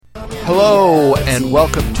Hello and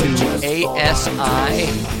welcome to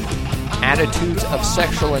ASI, Attitudes of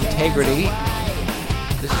Sexual Integrity.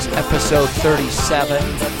 This is episode 37.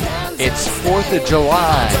 It's 4th of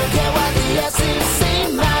July.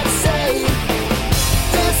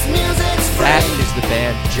 That is the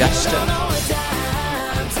band Justa.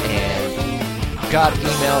 And got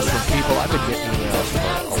emails from people. I've been getting emails for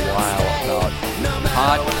a while about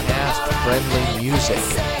podcast-friendly music.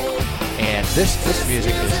 And this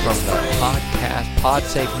music is from the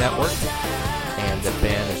Podsafe Network, and the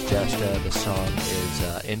band is Justa. The song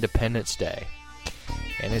is Independence Day,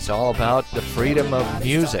 and it's all about the freedom of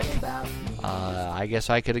music. I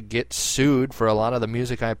guess I could get sued for a lot of the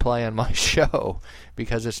music I play on my show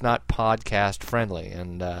because it's not podcast friendly,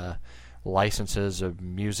 and licenses of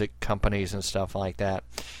music companies and stuff like that.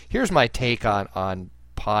 Here's my take on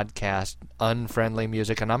podcast unfriendly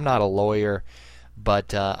music, and I'm not a lawyer.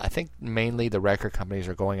 But I think mainly the record companies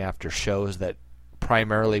are going after shows that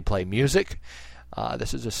primarily play music.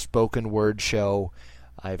 This is a spoken word show.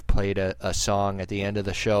 I've played a song at the end of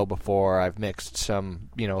the show before. I've mixed some,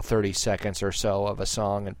 30 seconds or so of a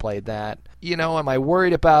song and played that. Am I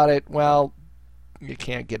worried about it? Well, you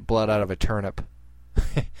can't get blood out of a turnip.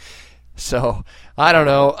 So, I don't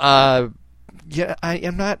know. Yeah,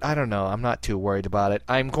 I'm not. I don't know. I'm not too worried about it.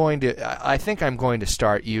 I think I'm going to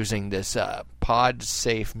start using this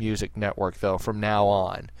PodSafe Music Network though from now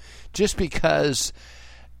on, just because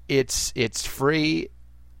it's free.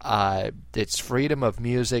 It's freedom of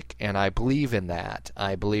music, and I believe in that.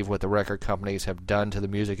 I believe what the record companies have done to the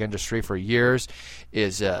music industry for years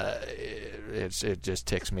is it just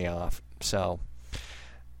ticks me off. So.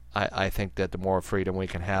 I think that the more freedom we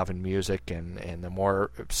can have in music and the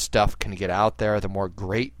more stuff can get out there, the more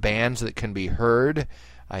great bands that can be heard,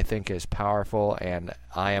 I think is powerful, and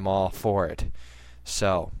I am all for it.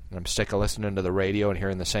 So, I'm sick of listening to the radio and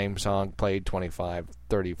hearing the same song played 25,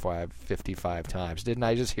 35, 55 times. Didn't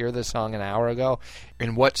I just hear this song an hour ago?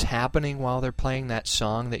 And what's happening while they're playing that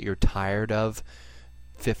song that you're tired of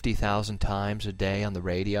 50,000 times a day on the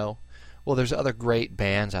radio? Well, there's other great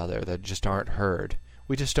bands out there that just aren't heard.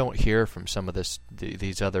 We just don't hear from some of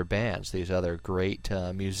these other bands, these other great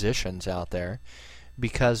musicians out there,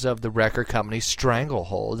 because of the record company's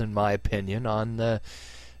stranglehold, in my opinion, on the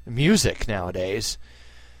music nowadays.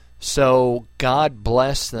 So God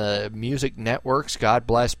bless the music networks, God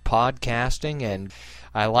bless podcasting, and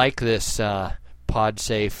I like this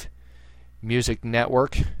PodSafe Music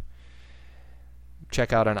Network.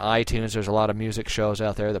 Check out on iTunes. There's a lot of music shows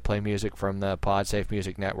out there that play music from the PodSafe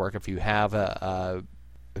Music Network. If you have a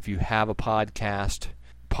podcast,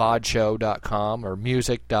 podshow.com or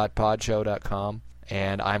music.podshow.com,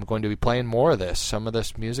 and I'm going to be playing more of this. Some of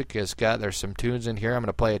this music there's some tunes in here. I'm going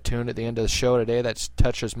to play a tune at the end of the show today that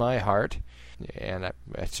touches my heart, and I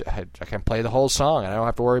can play the whole song, and I don't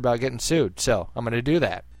have to worry about getting sued. So I'm going to do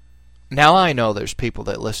that. Now, I know there's people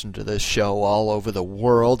that listen to this show all over the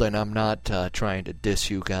world, and I'm not trying to diss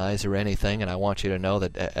you guys or anything, and I want you to know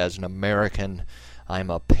that as an American, I'm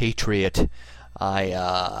a patriot.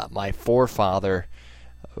 My forefather,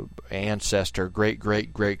 ancestor,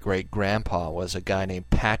 great-great-great-great-grandpa was a guy named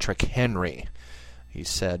Patrick Henry. He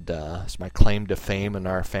said, it's my claim to fame in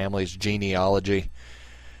our family's genealogy.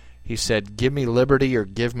 He said, "Give me liberty or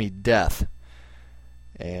give me death."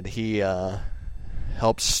 And he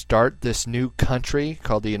helped start this new country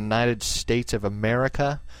called the United States of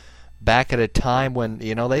America back at a time when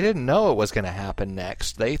they didn't know what was going to happen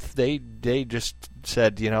next. They just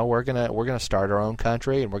said, we're gonna start our own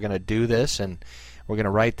country, and we're going to do this, and we're going to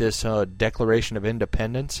write this Declaration of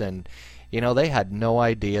Independence, and they had no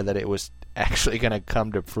idea that it was actually going to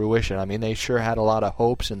come to fruition. I mean, they sure had a lot of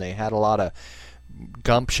hopes, and they had a lot of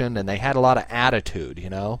gumption, and they had a lot of attitude.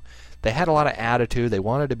 They had a lot of attitude. They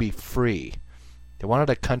wanted to be free. They wanted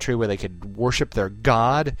a country where they could worship their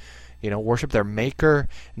God, worship their maker,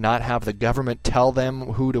 not have the government tell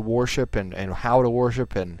them who to worship and how to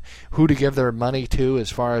worship and who to give their money to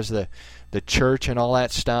as far as the church and all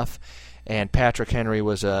that stuff. And Patrick Henry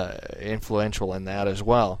was influential in that as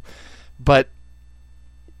well. But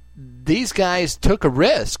these guys took a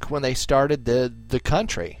risk when they started the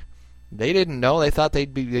country. They didn't know. They thought they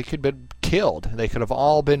could have been killed. They could have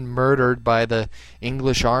all been murdered by the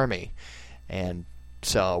English army. And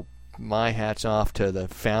so my hat's off to the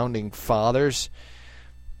founding fathers,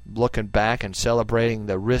 looking back and celebrating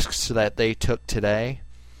the risks that they took today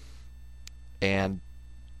and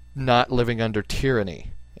not living under tyranny.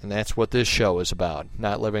 And that's what this show is about,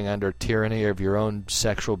 not living under tyranny of your own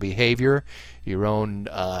sexual behavior, your own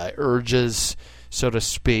urges, so to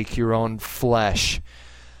speak, your own flesh.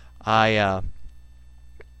 I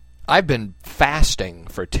I've been fasting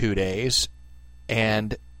for 2 days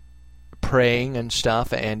and praying and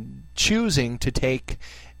stuff and choosing to take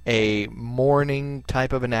a mourning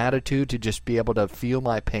type of an attitude to just be able to feel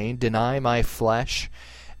my pain, deny my flesh,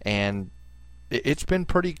 and it's been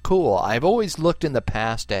pretty cool. I've always looked in the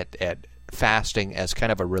past at fasting as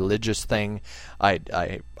kind of a religious thing.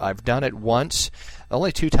 I've done it once. The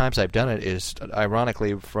only 2 times I've done it is,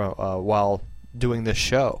 ironically, while doing this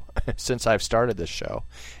show, since I've started this show,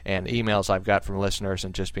 and emails I've got from listeners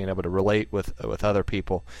and just being able to relate with other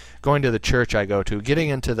people, going to the church I go to, getting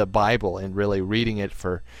into the Bible and really reading it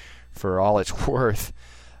for all it's worth.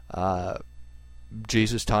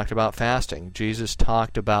 Jesus talked about fasting. Jesus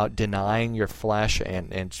talked about denying your flesh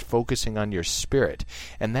and focusing on your spirit.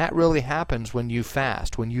 And that really happens when you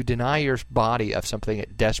fast, when you deny your body of something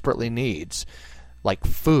it desperately needs, like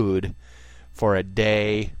food, for a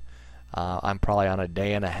day. I'm probably on a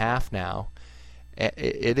day and a half now.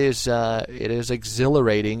 It is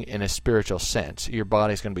exhilarating in a spiritual sense. Your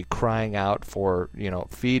body's going to be crying out for,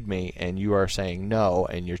 feed me, and you are saying no,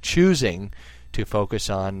 and you're choosing to focus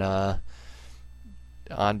on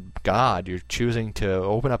God. You're choosing to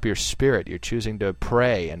open up your spirit. You're choosing to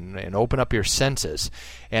pray and open up your senses.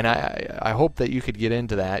 And I hope that you could get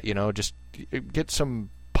into that, just get some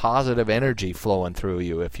positive energy flowing through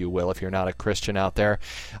you, if you will, if you're not a Christian out there.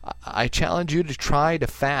 I challenge you to try to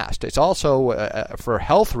fast. It's also, for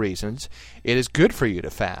health reasons, it is good for you to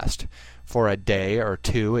fast for a day or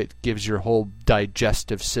 2. It gives your whole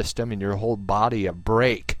digestive system and your whole body a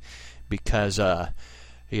break, because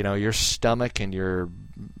your stomach and your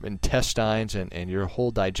intestines and your whole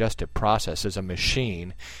digestive process is a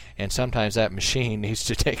machine, and sometimes that machine needs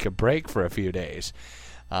to take a break for a few days.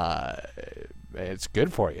 It's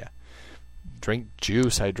good for you. Drink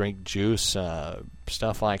juice. I drink juice,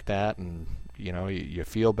 stuff like that, and you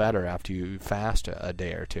feel better after you fast a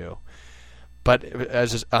day or 2. But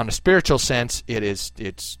on a spiritual sense,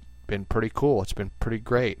 it's been pretty cool. It's been pretty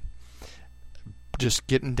great. Just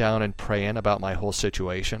getting down and praying about my whole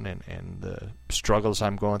situation and the struggles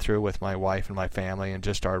I'm going through with my wife and my family and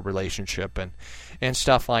just our relationship and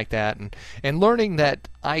stuff like that, and learning that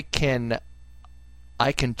I can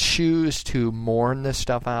choose to mourn this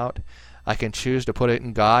stuff out. I can choose to put it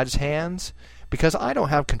in God's hands, because I don't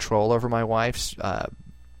have control over my wife's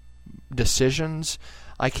decisions.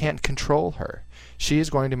 I can't control her. She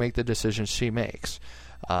is going to make the decisions she makes.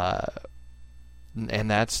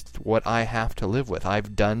 And that's what I have to live with.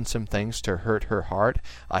 I've done some things to hurt her heart.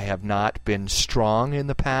 I have not been strong in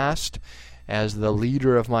the past as the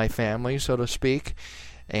leader of my family, so to speak,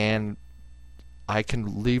 and I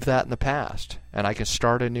can leave that in the past, and I can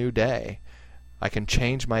start a new day. I can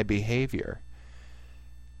change my behavior,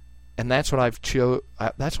 and that's what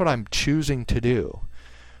I'm choosing to do.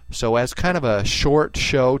 So, as kind of a short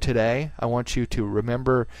show today, I want you to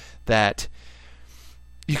remember that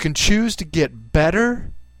you can choose to get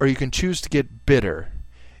better, or you can choose to get bitter.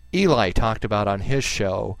 Eli talked about on his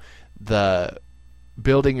show the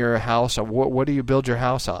building your house. What do you build your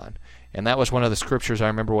house on? And that was one of the scriptures I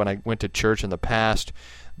remember when I went to church in the past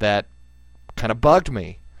that kind of bugged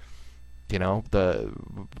me. The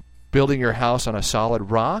building your house on a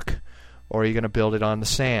solid rock, or are you going to build it on the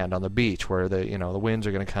sand, on the beach, where the winds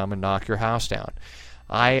are going to come and knock your house down?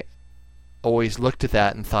 I always looked at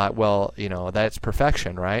that and thought, well, that's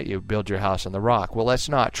perfection, right? You build your house on the rock. Well, that's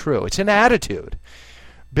not true. It's an attitude.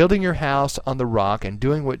 Building your house on the rock and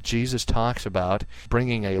doing what Jesus talks about,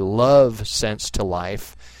 bringing a love sense to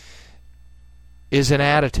life, is an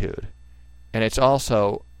attitude, and it's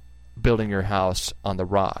also building your house on the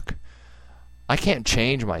rock. I can't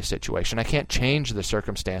change my situation. I can't change the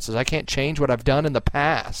circumstances. I can't change what I've done in the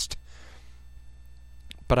past.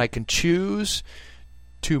 But I can choose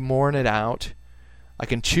to mourn it out. I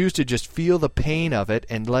can choose to just feel the pain of it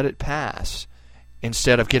and let it pass,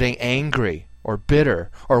 instead of getting angry or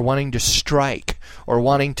bitter or wanting to strike or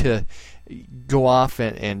wanting to go off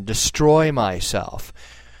and destroy myself,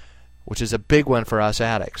 which is a big one for us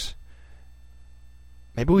addicts.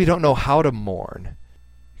 Maybe we don't know how to mourn.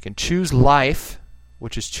 You can choose life,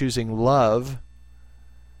 which is choosing love.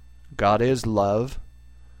 God is love.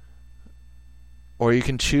 Or you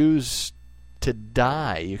can choose to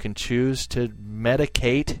die. You can choose to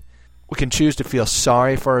medicate. We can choose to feel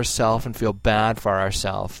sorry for ourselves and feel bad for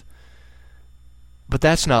ourselves. But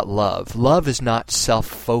that's not love. Love is not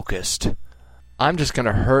self-focused. I'm just going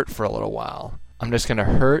to hurt for a little while. I'm just going to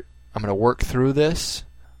hurt. I'm going to work through this.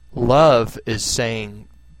 Love is saying,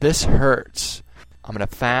 this hurts. I'm going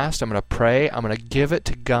to fast. I'm going to pray. I'm going to give it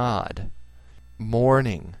to God.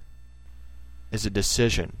 Mourning is a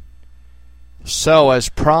decision. So, as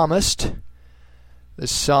promised,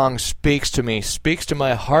 This song speaks to me, speaks to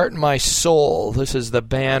my heart and my soul. This is the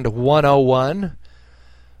band 101.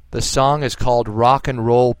 The song is called Rock and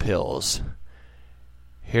Roll Pills.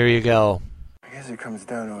 Here you go. I guess it comes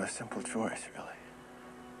down to a simple choice,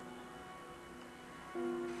 really.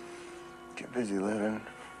 Get busy living,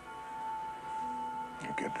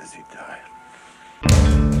 or get busy dying.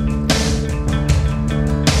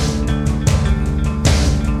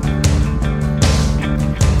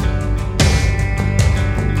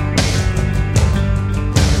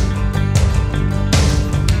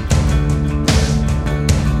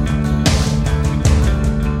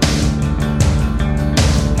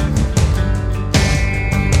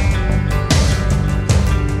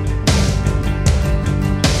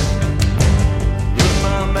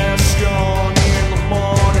 Mask on in the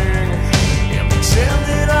morning and pretend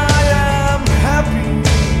that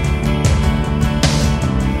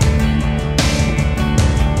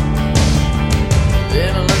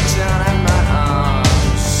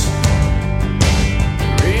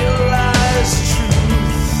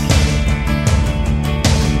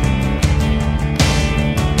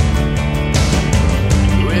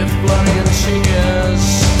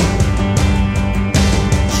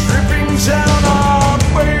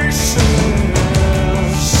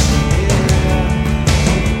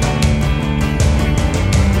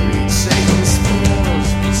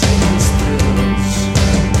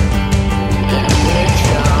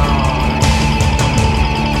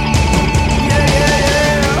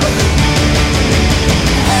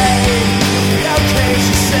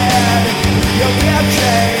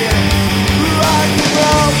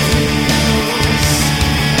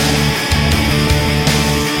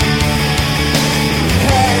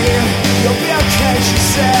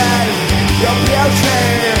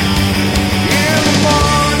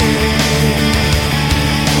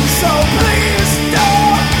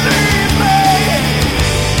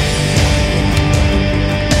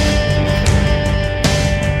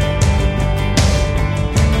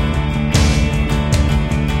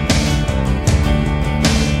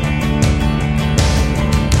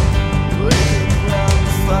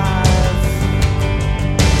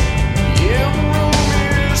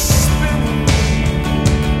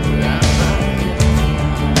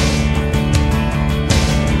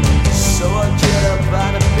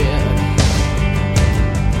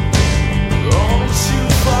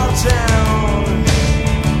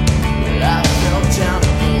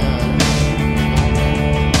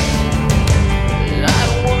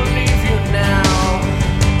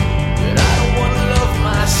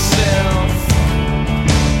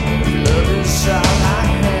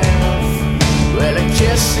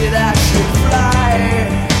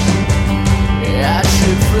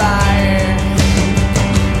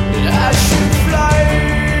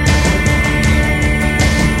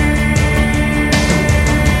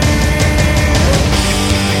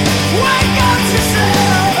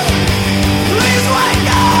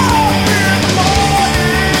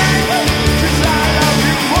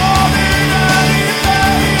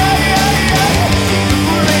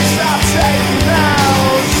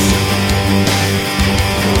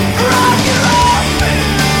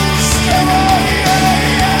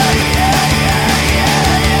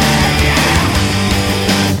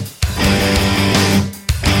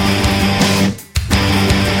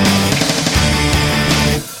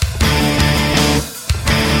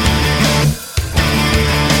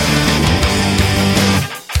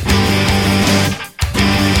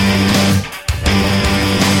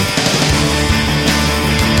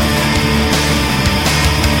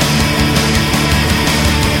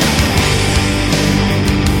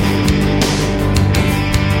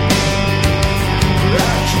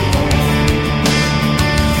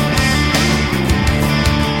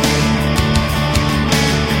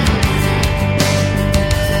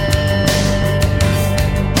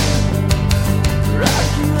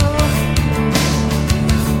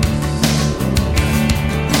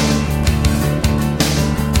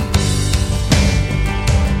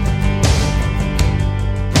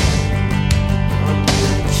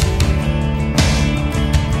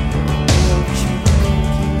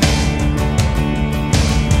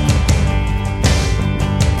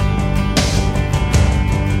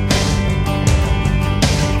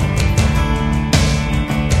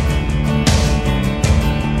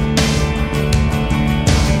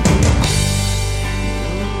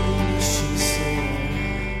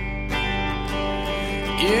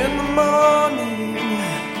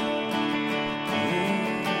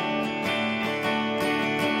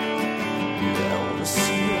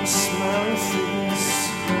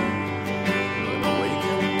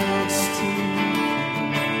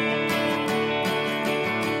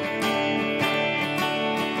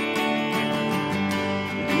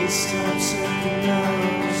stop taking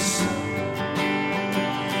notes.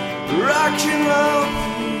 Rock and roll,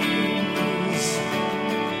 please.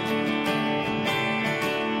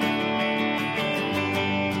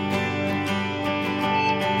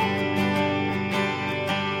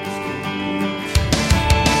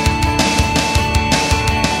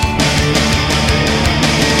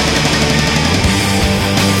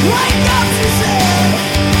 Wake up, she said.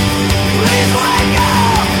 Please wake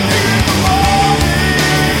up in the morning.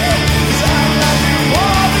 Sound like you're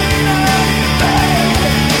warming up your bed.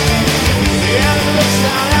 Yeah, it looks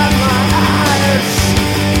down at my eyes.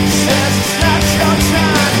 Says it's not your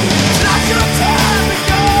time. It's not your time to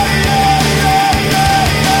go. Yeah, yeah, yeah,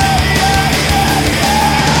 yeah, yeah, yeah, yeah.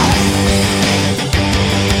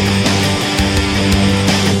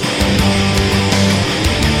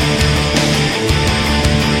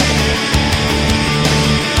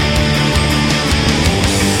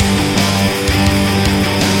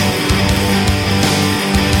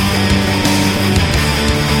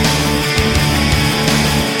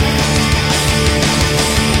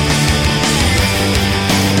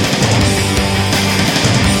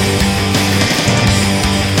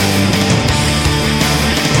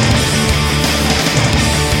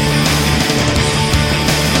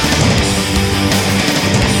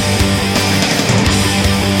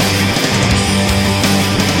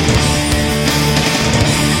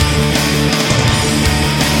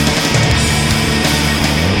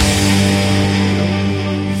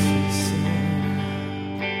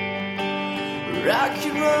 Rock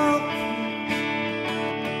and roll.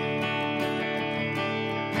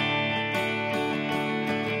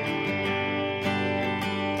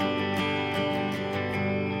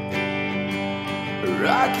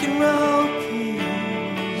 Rock and roll,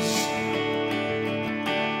 please.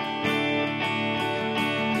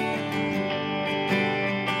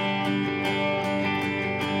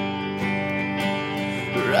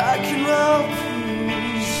 Rock and roll,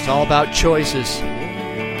 please. It's all about choices.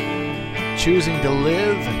 Choosing to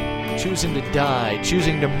live, choosing to die,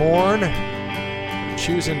 choosing to mourn, or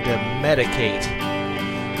choosing to medicate.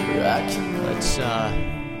 Rock and roll.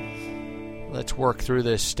 Let's work through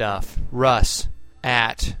this stuff. Russ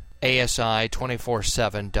at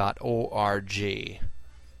asi247.org.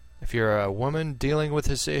 If you're a woman dealing with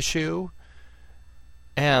this issue,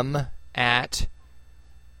 M at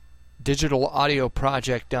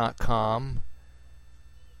digitalaudioproject.com.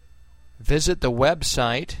 Visit the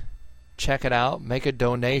website. Check it out. Make a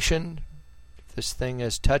donation. If this thing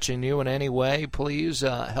is touching you in any way, please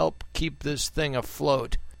help keep this thing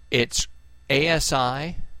afloat. It's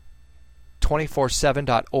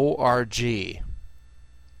asi247.org.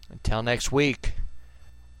 Until next week.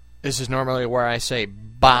 This is normally where I say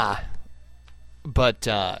bye. But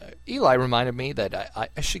Eli reminded me that I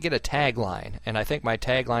should get a tagline. And I think my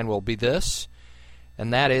tagline will be this.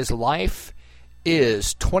 And that is, life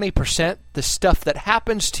is 20% the stuff that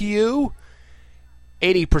happens to you,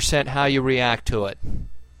 80% how you react to it.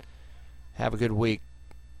 Have a good week.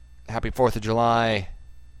 Happy 4th of July.